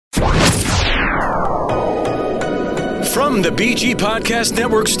From the BG Podcast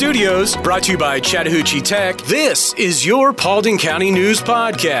Network studios, brought to you by Chattahoochee Tech, this is your Paulding County News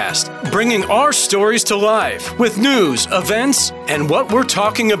Podcast, bringing our stories to life with news, events, and what we're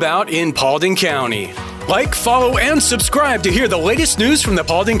talking about in Paulding County. Like, follow, and subscribe to hear the latest news from the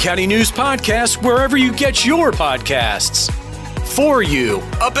Paulding County News Podcast wherever you get your podcasts. For you,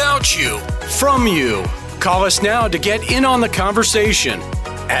 about you, from you. Call us now to get in on the conversation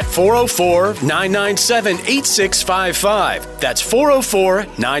at 404-997-8655. That's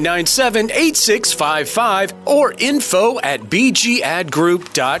 404-997-8655 or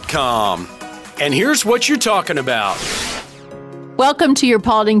info@bgadgroup.com. And here's what you're talking about. Welcome to your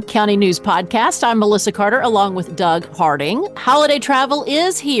Paulding County News Podcast. I'm Melissa Carter along with Doug Harding. Holiday travel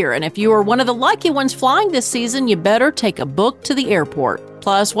is here, and if you are one of the lucky ones flying this season, you better take a book to the airport.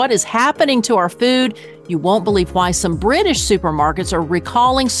 Plus, what is happening to our food? You won't believe why some British supermarkets are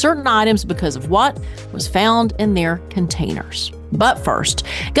recalling certain items because of what was found in their containers. But first,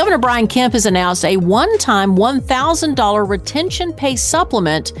 Governor Brian Kemp has announced a one-time $1,000 retention pay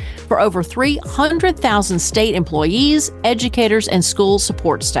supplement for over 300,000 state employees, educators, and school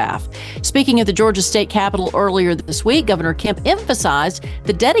support staff. Speaking at the Georgia State Capitol earlier this week, Governor Kemp emphasized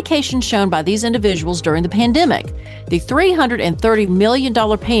the dedication shown by these individuals during the pandemic. The $330 million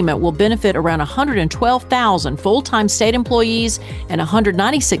payment will benefit around 112,000 full-time state employees and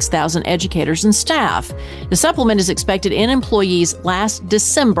 196,000 educators and staff. The supplement is expected in employees' last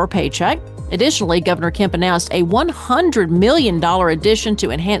December paycheck. Additionally, Governor Kemp announced a $100 million addition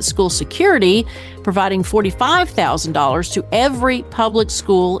to enhance school security, providing $45,000 to every public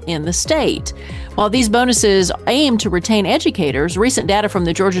school in the state. While these bonuses aim to retain educators, recent data from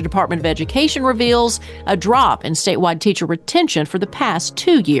the Georgia Department of Education reveals a drop in statewide teacher retention for the past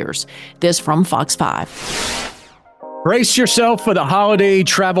 2 years. This from Fox 5. Brace yourself for the holiday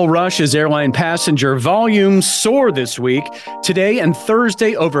travel rush as airline passenger volumes soar this week. Today and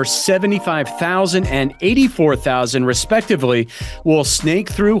Thursday, over 75,000 and 84,000 respectively will snake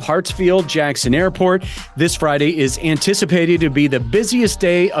through Hartsfield-Jackson Airport. This Friday is anticipated to be the busiest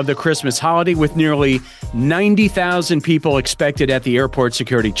day of the Christmas holiday, with nearly 90,000 people expected at the airport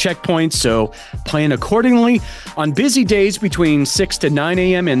security checkpoints, so plan accordingly. On busy days between 6 to 9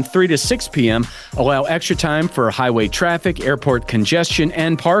 a.m. and 3 to 6 p.m., allow extra time for highway traffic, airport congestion,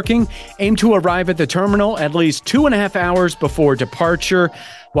 and parking. Aim to arrive at the terminal at least 2.5 hours before departure.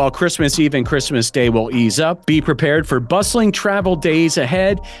 While Christmas Eve and Christmas Day will ease up, be prepared for bustling travel days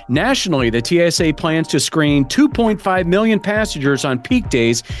ahead. Nationally, the TSA plans to screen 2.5 million passengers on peak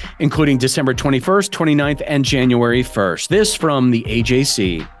days, including December 21st, 29th, and January 1st. This from the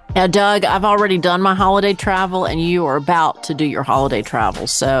AJC. Now, Doug, I've already done my holiday travel, and you are about to do your holiday travel.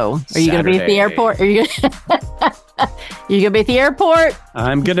 So are you going to be at the airport? Are you going to be at the airport?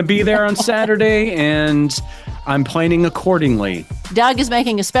 I'm going to be there on Saturday, and I'm planning accordingly. Doug is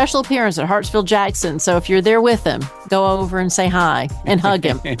making a special appearance at Hartsfield-Jackson, so if you're there with him, go over and say hi and hug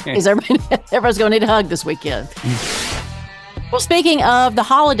him. Because everybody's going to need a hug this weekend. Well, speaking of the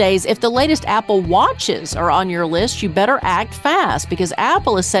holidays, if the latest Apple Watches are on your list, you better act fast, because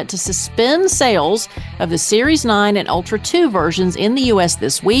Apple is set to suspend sales of the Series 9 and Ultra 2 versions in the U.S.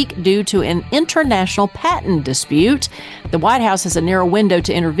 this week due to an international patent dispute. The White House has a narrow window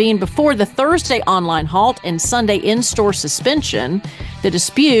to intervene before the Thursday online halt and Sunday in-store suspension. The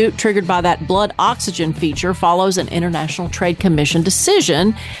dispute, triggered by that blood oxygen feature, follows an International Trade Commission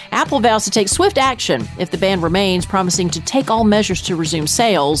decision. Apple vows to take swift action if the ban remains, promising to take all measures to resume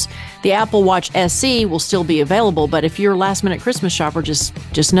sales. The Apple Watch SE will still be available, but if you're a last-minute Christmas shopper,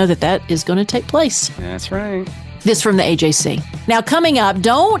 just know that is going to take place. That's right. This from the AJC. Now, coming up,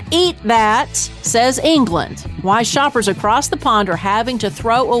 don't eat that, says England. Why shoppers across the pond are having to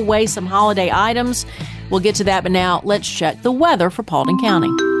throw away some holiday items. We'll get to that, but now let's check the weather for Paulding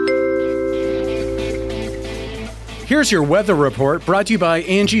County. Here's your weather report, brought to you by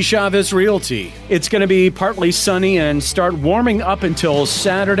Angie Chavez Realty. It's going to be partly sunny and start warming up until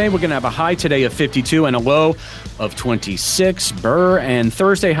Saturday. We're going to have a high today of 52 and a low of 26. And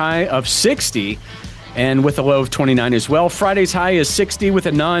Thursday high of 60. And with a low of 29 as well. Friday's high is 60 with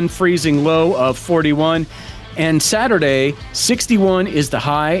a non-freezing low of 41. And Saturday, 61 is the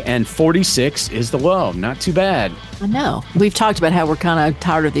high and 46 is the low. Not too bad. I know. We've talked about how we're kind of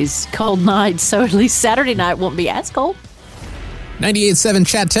tired of these cold nights, so at least Saturday night won't be as cold. 98.7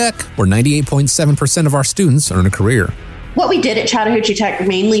 Chat Tech, where 98.7% of our students earn a career. What we did at Chattahoochee Tech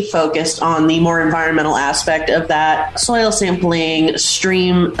mainly focused on the more environmental aspect of that: soil sampling,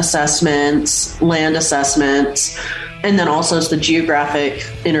 stream assessments, land assessments, And then also it's the geographic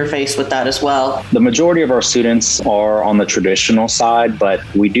interface with that as well. The majority of our students are on the traditional side, but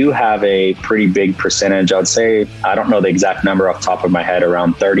we do have a pretty big percentage. I'd say, I don't know the exact number off the top of my head,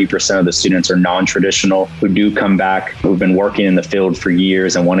 around 30% of the students are non-traditional who do come back, who've been working in the field for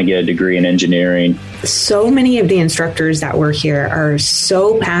years and want to get a degree in engineering. So many of the instructors that work here are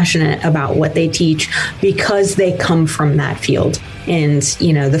so passionate about what they teach because they come from that field. And,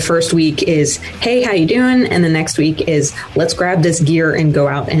 the first week is, hey, how you doing? And the next week is, let's grab this gear and go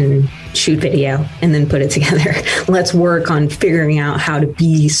out and shoot video and then put it together. Let's work on figuring out how to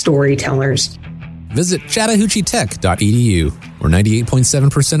be storytellers. Visit chattahoocheetech.edu, where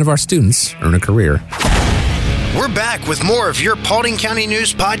 98.7% of our students earn a career. We're back with more of your Paulding County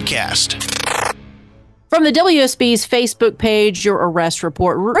News podcast. From the WSB's Facebook page, your arrest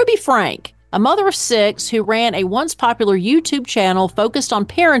report. Ruby Frank, a mother of 6 who ran a once popular YouTube channel focused on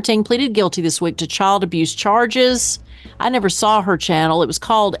parenting, pleaded guilty this week to child abuse charges. I never saw her channel. It was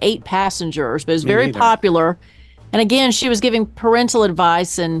called 8 Passengers, but it was very popular. And again, she was giving parental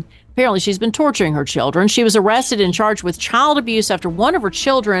advice, and apparently she's been torturing her children. She was arrested and charged with child abuse after one of her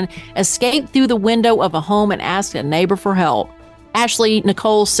children escaped through the window of a home and asked a neighbor for help. Ashley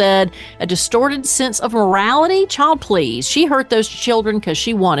Nicole said, a distorted sense of morality? Child please. She hurt those children because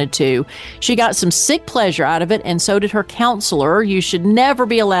she wanted to. She got some sick pleasure out of it, and so did her counselor. You should never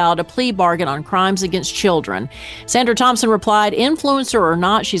be allowed a plea bargain on crimes against children. Sandra Thompson replied, influencer or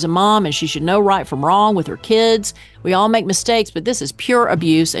not, she's a mom and she should know right from wrong with her kids. We all make mistakes, but this is pure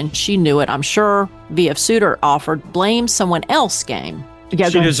abuse, and she knew it. I'm sure VF Suitor offered blame someone else game.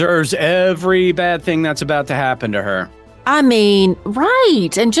 She deserves every bad thing that's about to happen to her. I mean, right.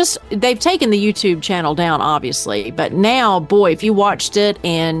 And just, they've taken the YouTube channel down, obviously. But now, boy, if you watched it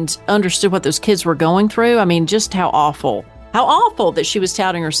and understood what those kids were going through, I mean, just how awful that she was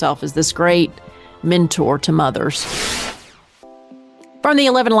touting herself as this great mentor to mothers. From the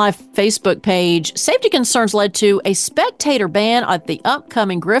 11 Live Facebook page, safety concerns led to a spectator ban at the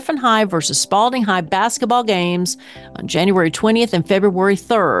upcoming Griffin High versus Spalding High basketball games on January 20th and February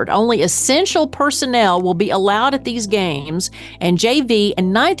 3rd. Only essential personnel will be allowed at these games, and JV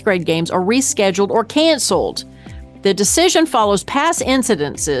and 9th grade games are rescheduled or canceled. The decision follows past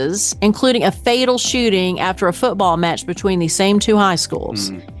incidences, including a fatal shooting after a football match between these same 2 high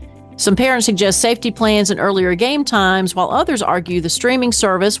schools. Some parents suggest safety plans and earlier game times, while others argue the streaming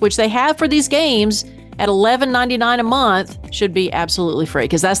service, which they have for these games at $11.99 a month, should be absolutely free,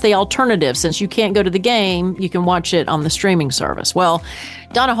 because that's the alternative. Since you can't go to the game, you can watch it on the streaming service. Well,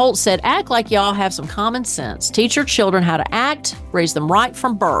 Donna Holt said, act like y'all have some common sense. Teach your children how to act, raise them right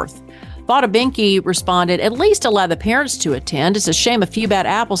from birth. Vada Binky responded, at least allow the parents to attend. It's a shame a few bad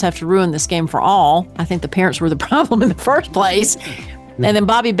apples have to ruin this game for all. I think the parents were the problem in the first place. And then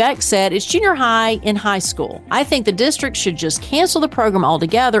Bobby Beck said, it's junior high in high school. I think the district should just cancel the program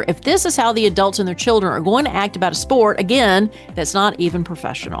altogether if this is how the adults and their children are going to act about a sport, again, that's not even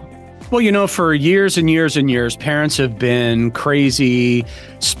professional. Well, for years and years and years, parents have been crazy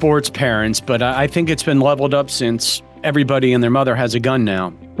sports parents, but I think it's been leveled up since everybody and their mother has a gun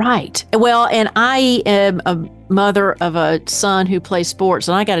now. Right. Well, and I am a mother of a son who plays sports,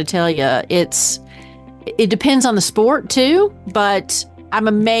 and I got to tell you, it depends on the sport too, but I'm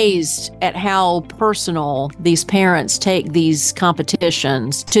amazed at how personal these parents take these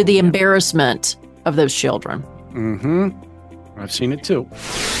competitions to the embarrassment of those children. I've seen it too.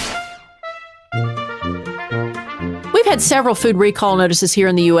 We've had several food recall notices here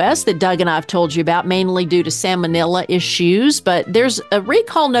in the U.S. that Doug and I have told you about, mainly due to salmonella issues, but there's a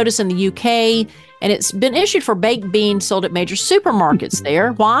recall notice in the U.K., and it's been issued for baked beans sold at major supermarkets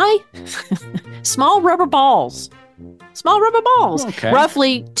there. Why? Small rubber balls. Okay.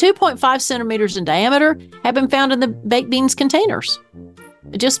 Roughly 2.5 centimeters in diameter have been found in the baked beans containers.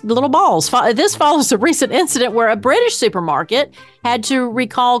 Just little balls. This follows a recent incident where a British supermarket had to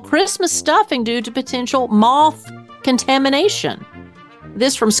recall Christmas stuffing due to potential moth contamination.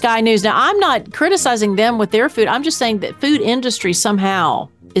 This from Sky News. Now, I'm not criticizing them with their food. I'm just saying that food industry somehow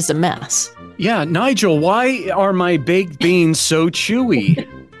is a mess. Yeah, Nigel, why are my baked beans so chewy?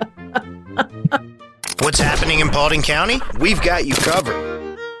 What's happening in Paulding County? We've got you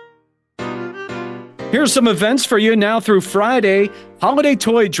covered. Here's some events for you now through Friday. Holiday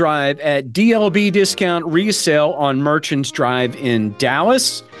Toy Drive at DLB Discount Resale on Merchants Drive in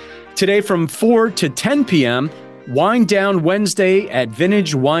Dallas. Today from 4 to 10 p.m., Wine Down Wednesday at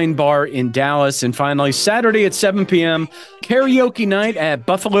Vintage Wine Bar in Dallas. And finally, Saturday at 7 p.m., karaoke night at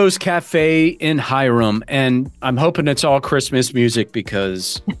Buffalo's Cafe in Hiram. And I'm hoping it's all Christmas music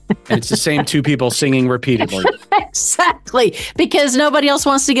because it's the same 2 people singing repeatedly. Exactly, because nobody else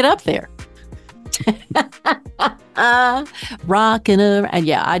wants to get up there. Rocking around.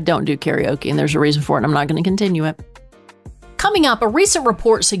 Yeah, I don't do karaoke, and there's a reason for it, and I'm not going to continue it. Coming up, a recent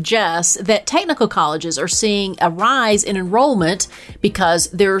report suggests that technical colleges are seeing a rise in enrollment because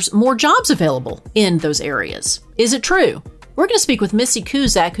there's more jobs available in those areas. Is it true? We're going to speak with Missy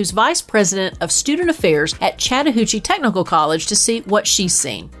Kuzak, who's Vice President of Student Affairs at Chattahoochee Technical College, to see what she's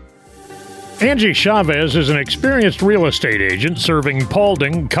seen. Angie Chavez is an experienced real estate agent serving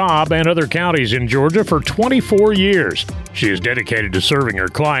Paulding, Cobb, and other counties in Georgia for 24 years. She is dedicated to serving her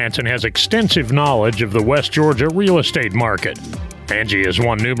clients and has extensive knowledge of the West Georgia real estate market. Angie has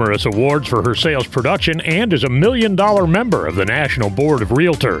won numerous awards for her sales production and is a $1 million member of the National Board of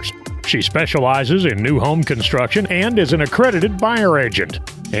Realtors. She specializes in new home construction and is an accredited buyer agent.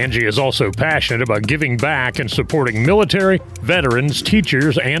 Angie is also passionate about giving back and supporting military, veterans,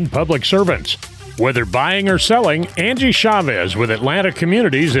 teachers, and public servants. Whether buying or selling, Angie Chavez with Atlanta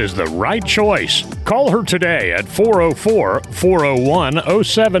Communities is the right choice. Call her today at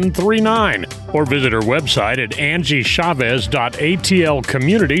 404-401-0739 or visit her website at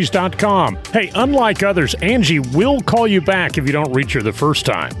angiechavez.atlcommunities.com. Hey, unlike others, Angie will call you back if you don't reach her the first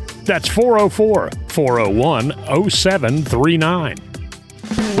time. That's 404-401-0739.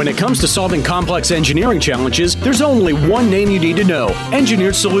 When it comes to solving complex engineering challenges, there's only one name you need to know: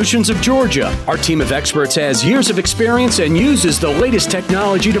 Engineered Solutions of Georgia. Our team of experts has years of experience and uses the latest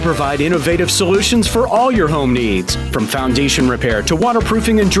technology to provide innovative solutions for all your home needs. From foundation repair to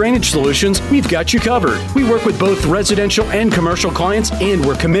waterproofing and drainage solutions, we've got you covered. We work with both residential and commercial clients, and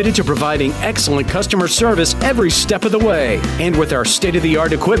we're committed to providing excellent customer service every step of the way. And with our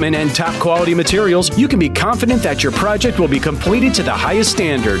state-of-the-art equipment and top quality materials, you can be confident that your project will be completed to the highest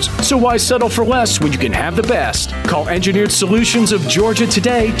standards. So why settle for less when you can have the best? Call Engineered Solutions of Georgia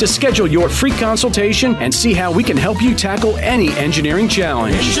today to schedule your free consultation and see how we can help you tackle any engineering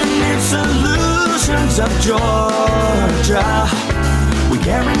challenge. Engineered Solutions of Georgia. We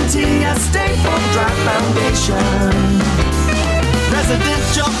guarantee a stable, dry foundation.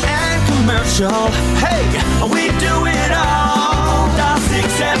 Residential and commercial. Hey, we do it all. Dial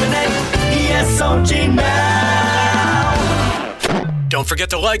 678-ESOG now. Don't forget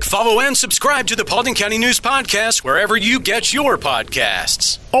to like, follow, and subscribe to the Paulding County News Podcast wherever you get your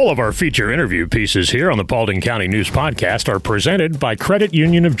podcasts. All of our feature interview pieces here on the Paulding County News Podcast are presented by Credit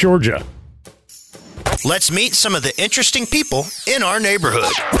Union of Georgia. Let's meet some of the interesting people in our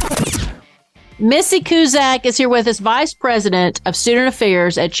neighborhood. Missy Kuzak is here with us, Vice President of Student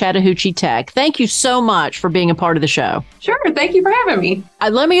Affairs at Chattahoochee Tech. Thank you so much for being a part of the show. Sure. Thank you for having me.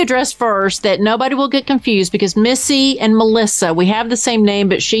 Let me address first that nobody will get confused because Missy and Melissa, we have the same name,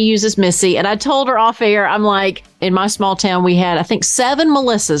 but she uses Missy. And I told her off air, I'm like, in my small town, we had, I think, 7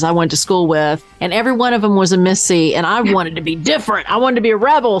 Melissas I went to school with, and every one of them was a Missy, and I wanted to be different. I wanted to be a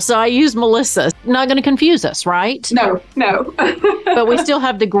rebel, so I used Melissa. Not going to confuse us, right? No. But we still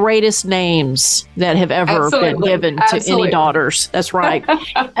have the greatest names that have ever been given to any daughters. That's right.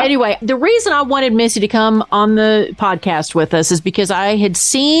 Anyway, the reason I wanted Missy to come on the podcast with us is because I had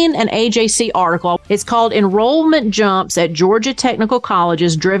seen an AJC article. It's called Enrollment Jumps at Georgia Technical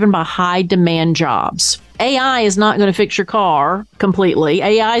Colleges Driven by High Demand Jobs. AI is not going to fix your car completely.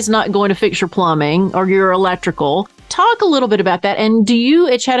 AI is not going to fix your plumbing or your electrical. Talk a little bit about that. And do you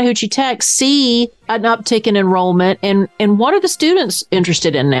at Chattahoochee Tech see an uptick in enrollment? And what are the students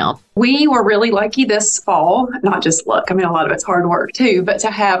interested in now? We were really lucky this fall, not just luck. I mean, a lot of it's hard work too, but to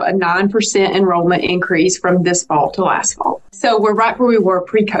have a 9% enrollment increase from this fall to last fall. So we're right where we were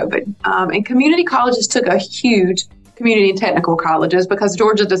pre-COVID. And community colleges took a huge community and technical colleges, because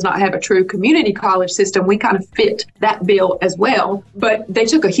Georgia does not have a true community college system. We kind of fit that bill as well, but they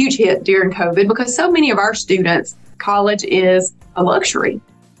took a huge hit during COVID because so many of our students, college is a luxury.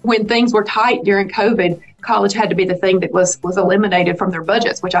 When things were tight during COVID, college had to be the thing that was eliminated from their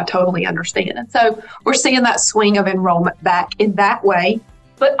budgets, which I totally understand. And so we're seeing that swing of enrollment back in that way.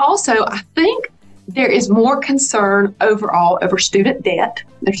 But also, I think there is more concern overall over student debt.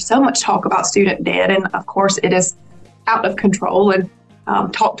 There's so much talk about student debt, and of course it is out of control and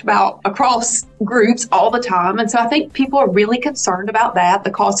talked about across groups all the time. And so I think people are really concerned about that,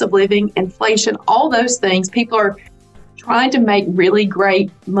 the cost of living, inflation, all those things. People are trying to make really great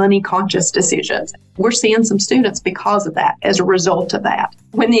money conscious decisions. We're seeing some students because of that, as a result of that.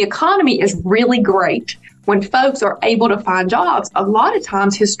 When the economy is really great, when folks are able to find jobs, a lot of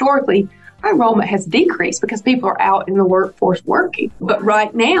times historically, our enrollment has decreased because people are out in the workforce working. But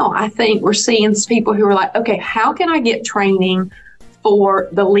right now, I think we're seeing people who are like, okay, how can I get training for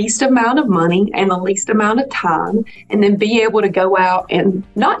the least amount of money and the least amount of time, and then be able to go out and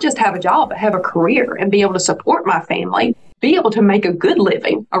not just have a job, but have a career and be able to support my family? be able to make a good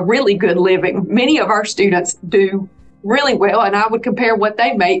living, a really good living. Many of our students do really well, and I would compare what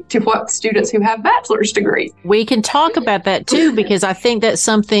they make to what students who have bachelor's degrees. We can talk about that too, because I think that's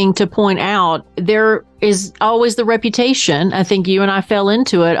something to point out. There is always the reputation. I think you and I fell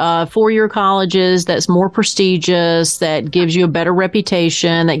into it. 4-year colleges, that's more prestigious, that gives you a better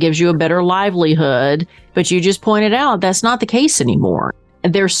reputation, that gives you a better livelihood. But you just pointed out that's not the case anymore.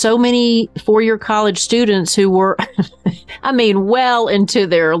 There's so many 4-year college students who were, well into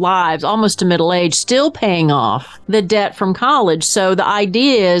their lives, almost to middle age, still paying off the debt from college. So the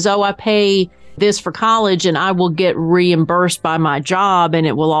idea is, I pay this for college and I will get reimbursed by my job and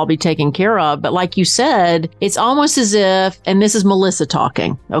it will all be taken care of. But like you said, it's almost as if, and this is Melissa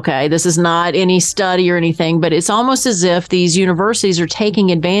talking, okay, this is not any study or anything, but it's almost as if these universities are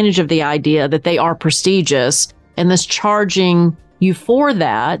taking advantage of the idea that they are prestigious and this charging you for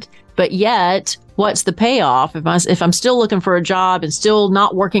that, but yet what's the payoff? If I'm still looking for a job and still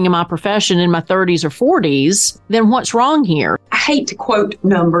not working in my profession in my 30s or 40s, then what's wrong here? I hate to quote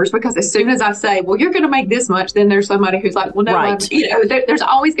numbers because as soon as I say, well, you're going to make this much, then there's somebody who's like, well, no, right. There's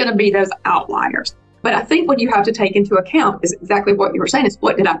always going to be those outliers. But I think what you have to take into account is exactly what you were saying, is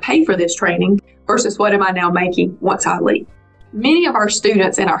what did I pay for this training versus what am I now making once I leave? Many of our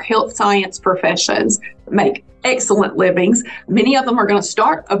students in our health science professions make excellent livings. Many of them are going to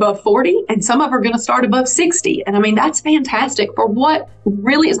start above 40 and some of them are going to start above 60. And that's fantastic for what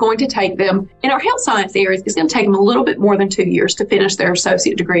really is going to take them. In our health science areas, it's going to take them a little bit more than 2 years to finish their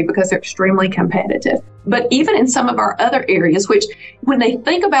associate degree because they're extremely competitive. But even in some of our other areas, which when they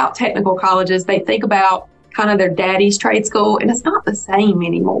think about technical colleges, they think about kind of their daddy's trade school, and it's not the same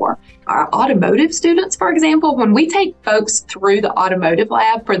anymore. Our automotive students, for example, when we take folks through the automotive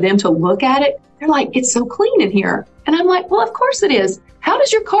lab for them to look at it, they're like, it's so clean in here. And I'm like, well, of course it is. How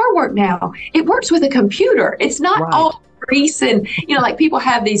does your car work now? It works with a computer. It's not all grease and, like people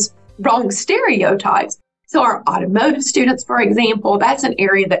have these wrong stereotypes. So our automotive students, for example, that's an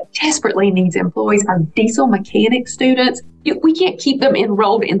area that desperately needs employees. Our diesel mechanic students, we can't keep them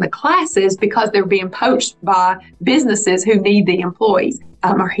enrolled in the classes because they're being poached by businesses who need the employees.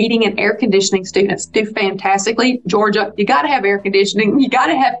 Our heating and air conditioning students do fantastically. Georgia, you got to have air conditioning. You got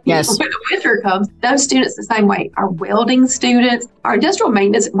to have heat when the winter comes. Those students the same way. Our welding students, our industrial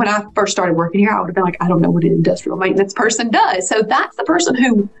maintenance. When I first started working here, I would have been like, I don't know what an industrial maintenance person does. So that's the person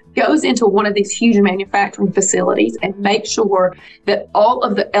who goes into one of these huge manufacturing facilities and makes sure that all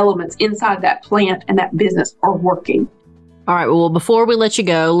of the elements inside that plant and that business are working. All right. Well, before we let you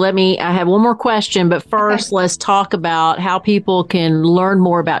go, I have one more question, but first let's talk about how people can learn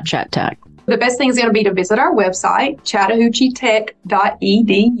more about Chat Tech. The best thing is going to be to visit our website,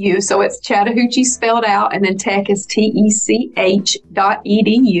 chattahoocheetech.edu. So it's Chattahoochee spelled out, and then tech is TECH.edu.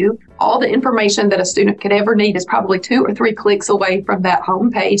 All the information that a student could ever need is probably 2 or 3 clicks away from that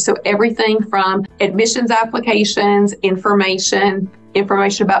homepage. So everything from admissions applications, information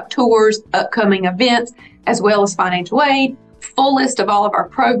about tours, upcoming events, as well as financial aid, full list of all of our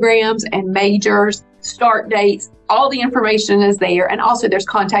programs and majors, start dates, all the information is there. And also there's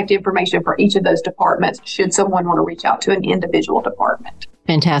contact information for each of those departments should someone want to reach out to an individual department.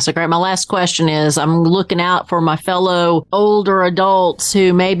 Fantastic. All right. My last question is, I'm looking out for my fellow older adults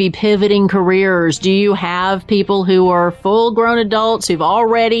who may be pivoting careers. Do you have people who are full grown adults who've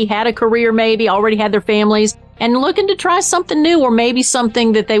already had a career, maybe already had their families and looking to try something new, or maybe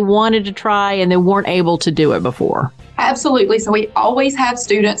something that they wanted to try and they weren't able to do it before? Absolutely. So we always have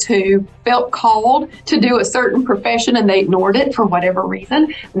students who felt called to do a certain profession and they ignored it for whatever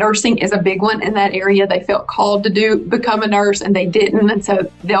reason. Nursing is a big one in that area. They felt called to become a nurse and they didn't. And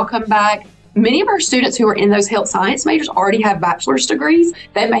so they'll come back. Many of our students who are in those health science majors already have bachelor's degrees.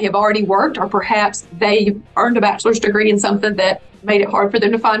 They may have already worked, or perhaps they earned a bachelor's degree in something that made it hard for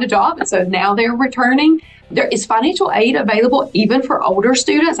them to find a job. And so now they're returning. There is financial aid available even for older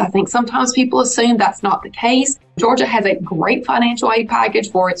students. I think sometimes people assume that's not the case. Georgia has a great financial aid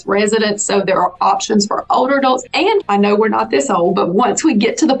package for its residents, so there are options for older adults. And I know we're not this old, but once we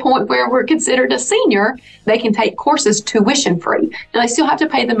get to the point where we're considered a senior, they can take courses tuition free. Now, they still have to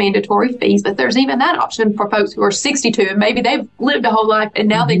pay the mandatory fees, but there's even that option for folks who are 62 and maybe they've lived a whole life and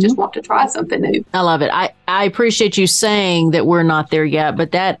now they just want to try something new. I love it. I appreciate you saying that we're not there yet,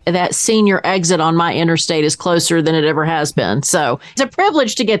 but that senior exit on my interstate is closer than it ever has been. So it's a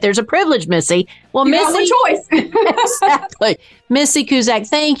privilege to get there. It's a privilege, Missy. Well, you Missy, have a choice. Exactly. Missy Kuzak,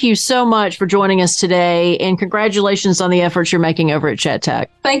 thank you so much for joining us today, and congratulations on the efforts you're making over at Chat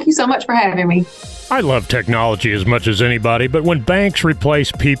Tech. Thank you so much for having me. I love technology as much as anybody, but when banks replace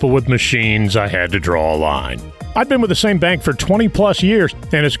people with machines, I had to draw a line. I've been with the same bank for 20 plus years,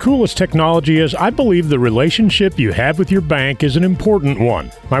 and as cool as technology is, I believe the relationship you have with your bank is an important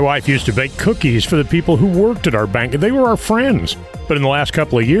one. My wife used to bake cookies for the people who worked at our bank, and they were our friends. But in the last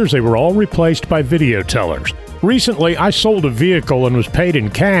couple of years, they were all replaced by video tellers. Recently, I sold a vehicle and was paid in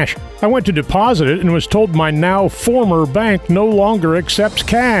cash. I went to deposit it and was told my now former bank no longer accepts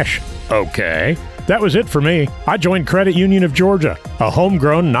cash. Okay. That was it for me. I joined Credit Union of Georgia, a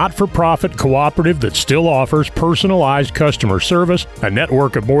homegrown, not-for-profit cooperative that still offers personalized customer service, a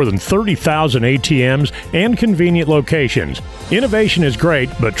network of more than 30,000 ATMs, and convenient locations. Innovation is great,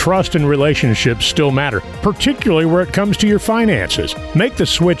 but trust and relationships still matter, particularly where it comes to your finances. Make the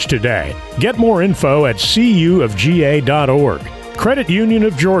switch today. Get more info at cuofga.org. Credit Union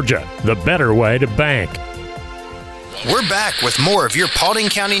of Georgia, the better way to bank. We're back with more of your Paulding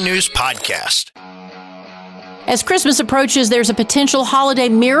County News Podcast. As Christmas approaches, there's a potential holiday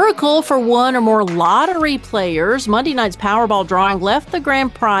miracle for one or more lottery players. Monday night's Powerball drawing left the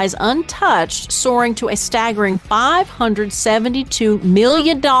grand prize untouched, soaring to a staggering $572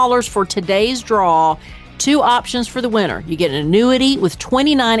 million for today's draw. Two options for the winner. You get an annuity with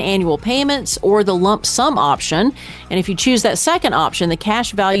 29 annual payments or the lump sum option. And if you choose that second option, the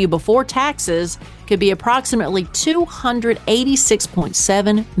cash value before taxes could be approximately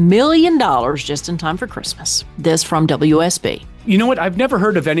 $286.7 million just in time for Christmas. This from WSB. You know what? I've never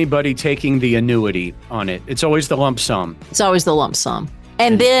heard of anybody taking the annuity on it. It's always the lump sum. It's always the lump sum.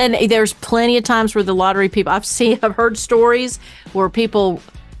 And then there's plenty of times where the lottery people, I've heard stories where people,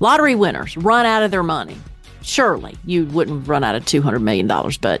 lottery winners, run out of their money. Surely you wouldn't run out of $200 million,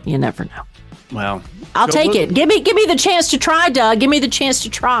 but you never know. Well, I'll take it. Give me the chance to try, Doug. Give me the chance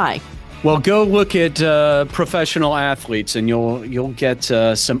to try. Well, go look at professional athletes, and you'll get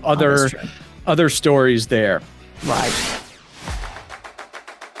some other stories there. Right.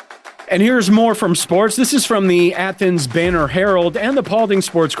 And here's more from sports. This is from the Athens Banner Herald and the Paulding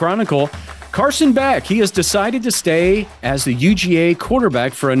Sports Chronicle. Carson Beck, he has decided to stay as the UGA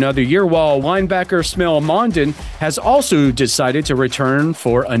quarterback for another year, while linebacker Smell Mondin has also decided to return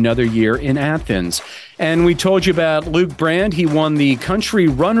for another year in Athens. And we told you about Luke Brand. He won the Country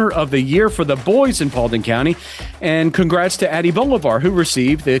Runner of the Year for the boys in Paulding County. And congrats to Addie Bolivar, who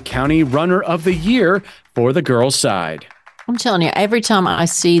received the County Runner of the Year for the girls' side. I'm telling you, every time I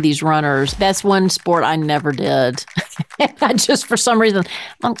see these runners, that's one sport I never did. I just, for some reason,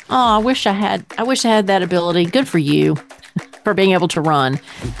 I wish I had that ability. Good for you for being able to run.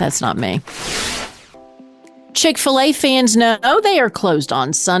 That's not me. Chick-fil-A fans know they are closed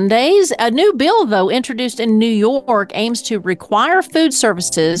on Sundays. A new bill, though, introduced in New York aims to require food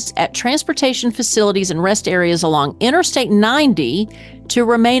services at transportation facilities and rest areas along Interstate 90 to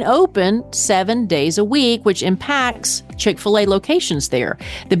remain open 7 days a week, which impacts Chick-fil-A locations there.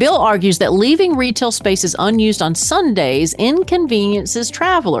 The bill argues that leaving retail spaces unused on Sundays inconveniences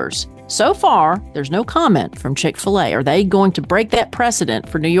travelers. So far, there's no comment from Chick-fil-A. Are they going to break that precedent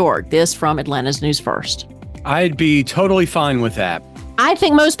for New York? This from Atlanta's News First. I'd be totally fine with that. I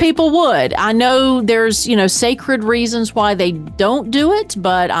think most people would. I know there's, sacred reasons why they don't do it,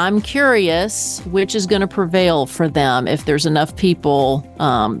 but I'm curious which is going to prevail for them if there's enough people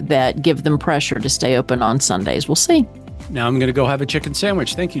that give them pressure to stay open on Sundays. We'll see. Now I'm going to go have a chicken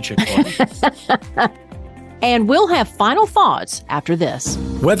sandwich. Thank you, Chick-fil-A. And we'll have final thoughts after this.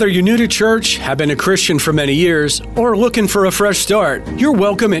 Whether you're new to church, have been a Christian for many years, or looking for a fresh start, you're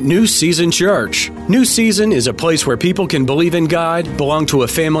welcome at New Season Church. New Season is a place where people can believe in God, belong to a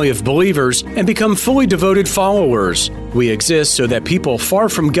family of believers, and become fully devoted followers. We exist so that people far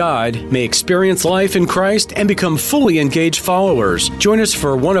from God may experience life in Christ and become fully engaged followers. Join us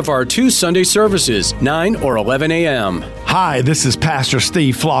for one of our 2 Sunday services, 9 or 11 a.m. Hi, this is Pastor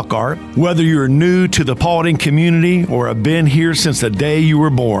Steve Flockhart. Whether you're new to the Paulding community or have been here since the day you were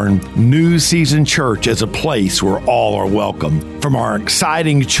born, New Season Church is a place where all are welcome. From our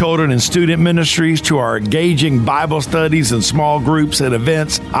exciting children and student ministries to our engaging Bible studies and small groups and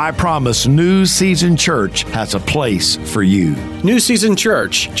events, I promise New Season Church has a place for you. New Season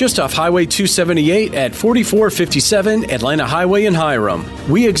Church, just off Highway 278 at 4457 Atlanta Highway in Hiram.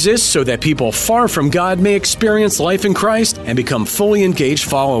 We exist so that people far from God may experience life in Christ and become fully engaged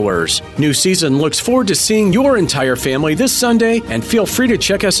followers. New Season looks forward to seeing your entire family this Sunday, and feel free to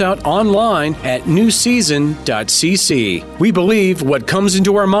check us out online at newseason.cc. We believe what comes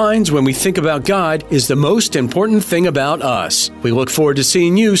into our minds when we think about God is the most important thing about us. We look forward to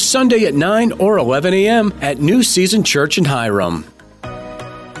seeing you Sunday at 9 or 11 a.m. at New Season Church in Hiram.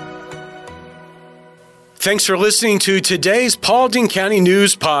 Thanks for listening to today's Paulding County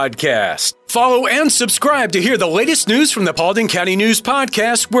News Podcast. Follow and subscribe to hear the latest news from the Paulding County News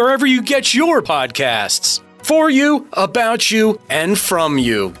Podcast wherever you get your podcasts. For you, about you, and from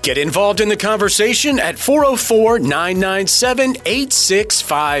you. Get involved in the conversation at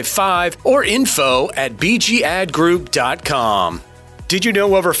 404-997-8655 or info@bgadgroup.com. Did you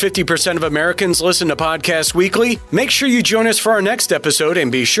know over 50% of Americans listen to podcasts weekly? Make sure you join us for our next episode and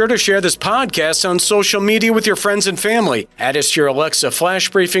be sure to share this podcast on social media with your friends and family. Add us to your Alexa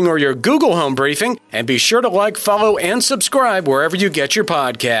Flash Briefing or your Google Home Briefing, and be sure to like, follow, and subscribe wherever you get your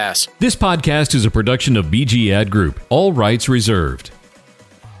podcasts. This podcast is a production of BG Ad Group. All rights reserved.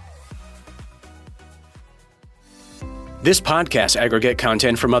 This podcast aggregate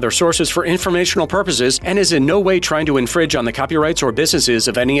content from other sources for informational purposes and is in no way trying to infringe on the copyrights or businesses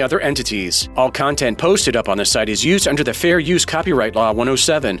of any other entities. All content posted up on the site is used under the Fair Use Copyright Law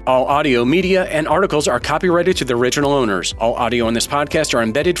 107. All audio, media, and articles are copyrighted to the original owners. All audio on this podcast are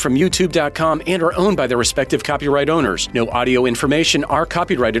embedded from YouTube.com and are owned by the respective copyright owners. No audio information are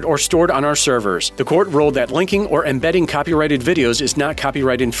copyrighted or stored on our servers. The court ruled that linking or embedding copyrighted videos is not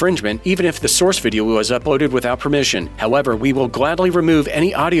copyright infringement, even if the source video was uploaded without permission. However, we will gladly remove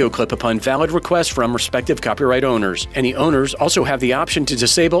any audio clip upon valid request from respective copyright owners. Any owners also have the option to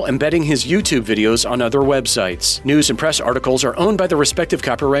disable embedding his YouTube videos on other websites. News and press articles are owned by the respective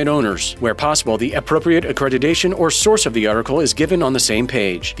copyright owners. Where possible, the appropriate accreditation or source of the article is given on the same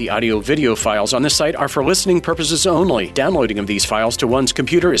page. The audio-video files on the site are for listening purposes only. Downloading of these files to one's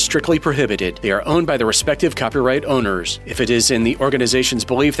computer is strictly prohibited. They are owned by the respective copyright owners. If it is in the organization's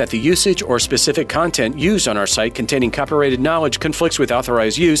belief that the usage or specific content used on our site containing copyrighted knowledge conflicts with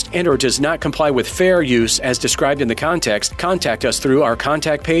authorized use and or does not comply with fair use as described in the context, contact us through our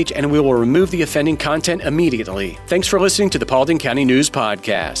contact page and we will remove the offending content immediately. Thanks for listening to the Paulding County News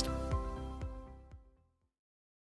Podcast.